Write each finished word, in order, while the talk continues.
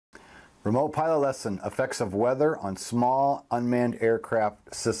Remote pilot lesson, effects of weather on small unmanned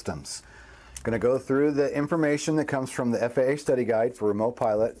aircraft systems. Going to go through the information that comes from the FAA study guide for remote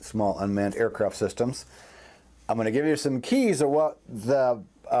pilot, small unmanned aircraft systems. I'm going to give you some keys of what the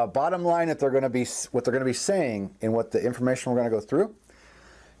bottom line that they're going to be, what they're going to be saying and what the information we're going to go through.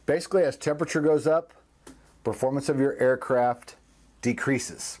 Basically, as temperature goes up, performance of your aircraft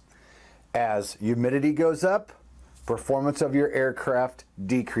decreases. As humidity goes up, performance of your aircraft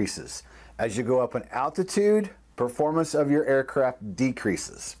decreases. As you go up in altitude, performance of your aircraft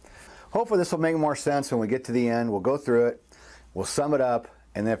decreases. Hopefully this will make more sense when we get to the end. We'll go through it, we'll sum it up,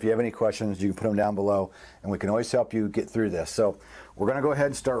 and then if you have any questions, you can put them down below, and we can always help you get through this. So we're going to go ahead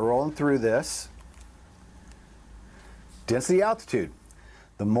and start rolling through this. Density altitude.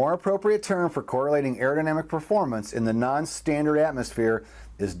 The more appropriate term for correlating aerodynamic performance in the non-standard atmosphere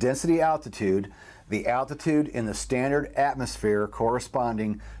is density altitude, the altitude in the standard atmosphere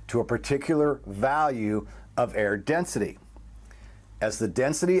corresponding to a particular value of air density. As the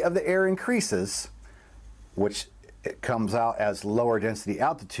density of the air increases, which it comes out as lower density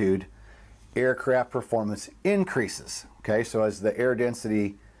altitude, aircraft performance increases. Okay, so as the air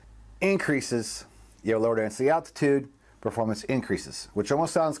density increases, you have lower density altitude, performance increases, which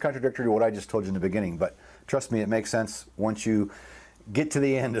almost sounds contradictory to what I just told you in the beginning, but trust me, it makes sense once you get to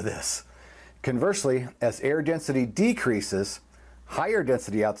the end of this. Conversely, as air density decreases, higher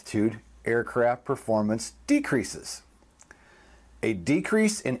density altitude, aircraft performance decreases. A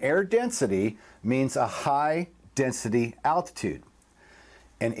decrease in air density means a high density altitude.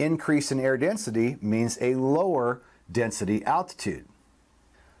 An increase in air density means a lower density altitude.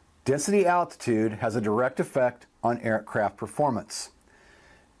 Density altitude has a direct effect on aircraft performance.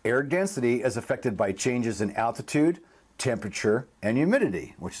 Air density is affected by changes in altitude, temperature, and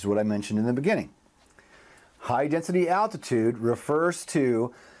humidity, which is what I mentioned in the beginning. High density altitude refers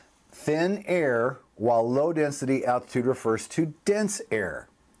to thin air, while low density altitude refers to dense air.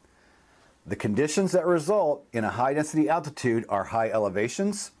 The conditions that result in a high density altitude are high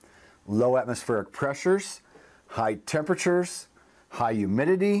elevations, low atmospheric pressures, high temperatures, high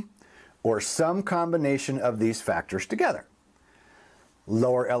humidity, or some combination of these factors together.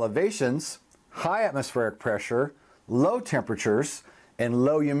 Lower elevations, high atmospheric pressure, low temperatures, and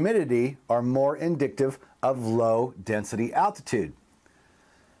low humidity are more indicative of low density altitude.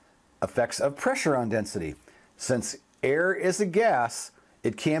 Effects of pressure on density. Since air is a gas,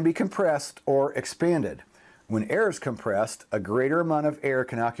 it can be compressed or expanded. When air is compressed, a greater amount of air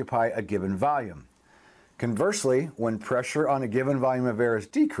can occupy a given volume. Conversely, when pressure on a given volume of air is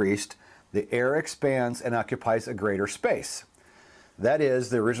decreased, the air expands and occupies a greater space. That is,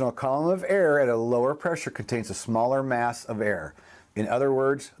 the original column of air at a lower pressure contains a smaller mass of air. In other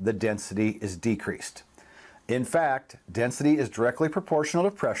words, the density is decreased. In fact, density is directly proportional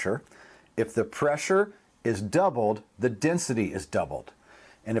to pressure. If the pressure is doubled, the density is doubled.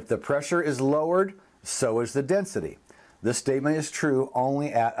 And if the pressure is lowered, so is the density. This statement is true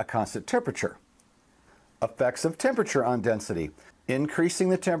only at a constant temperature. Effects of temperature on density. Increasing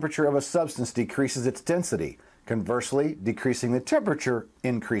the temperature of a substance decreases its density. Conversely, decreasing the temperature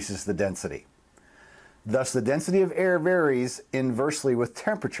increases the density. Thus, the density of air varies inversely with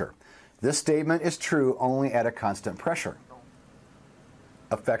temperature. This statement is true only at a constant pressure.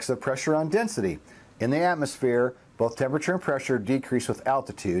 Effects of pressure on density. In the atmosphere, both temperature and pressure decrease with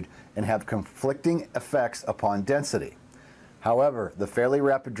altitude and have conflicting effects upon density. However, the fairly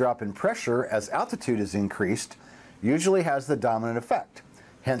rapid drop in pressure as altitude is increased usually has the dominant effect.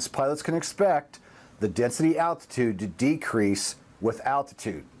 Hence, pilots can expect the density altitude to decrease with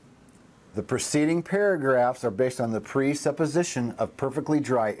altitude. The preceding paragraphs are based on the presupposition of perfectly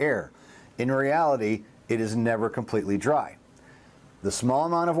dry air. In reality, it is never completely dry. The small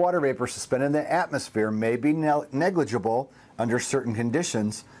amount of water vapor suspended in the atmosphere may be negligible under certain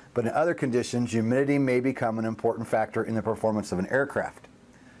conditions, but in other conditions, humidity may become an important factor in the performance of an aircraft.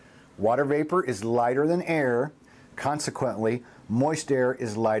 Water vapor is lighter than air. Consequently, moist air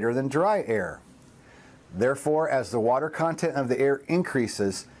is lighter than dry air. Therefore, as the water content of the air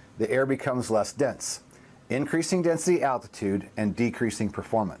increases, the air becomes less dense, increasing density altitude and decreasing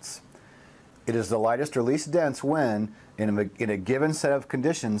performance. It is the lightest or least dense when, in a given set of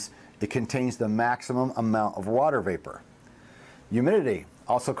conditions, it contains the maximum amount of water vapor. Humidity,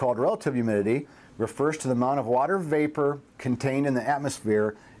 also called relative humidity, refers to the amount of water vapor contained in the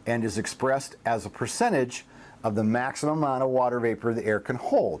atmosphere and is expressed as a percentage of the maximum amount of water vapor the air can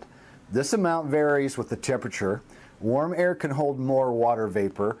hold. This amount varies with the temperature. Warm air can hold more water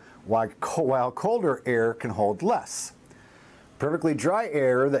vapor, while colder air can hold less. Perfectly dry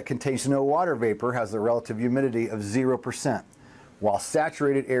air that contains no water vapor has a relative humidity of 0%. while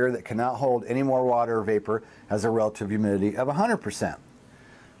saturated air that cannot hold any more water or vapor has a relative humidity of 100%.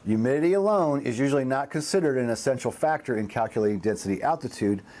 Humidity alone is usually not considered an essential factor in calculating density,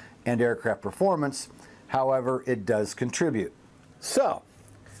 altitude, and aircraft performance. However, it does contribute. So,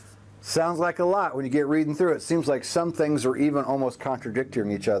 sounds like a lot when you get reading through it. Seems like some things are even almost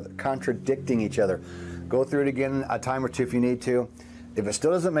contradicting each other. Go through it again a time or two if you need to. If it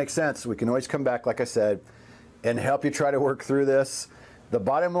still doesn't make sense, we can always come back, like I said, and help you try to work through this. The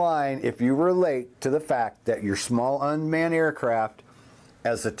bottom line, if you relate to the fact that your small unmanned aircraft,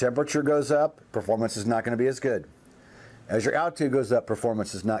 as the temperature goes up, performance is not going to be as good. As your altitude goes up,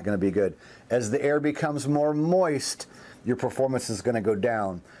 performance is not going to be good. As the air becomes more moist, your performance is going to go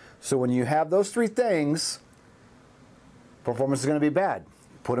down. So when you have those three things, performance is going to be bad.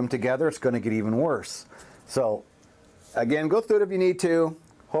 Put them together, it's going to get even worse. So again, go through it if you need to.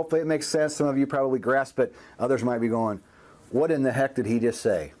 Hopefully it makes sense. Some of you probably grasp it. Others might be going, what in the heck did he just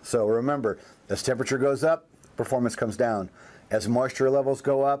say? So remember, as temperature goes up, performance comes down. As moisture levels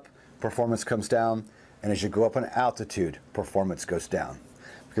go up, performance comes down. And as you go up in altitude, performance goes down.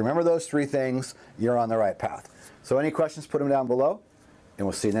 If you remember those three things, you're on the right path. So any questions, put them down below, and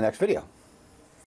we'll see you in the next video.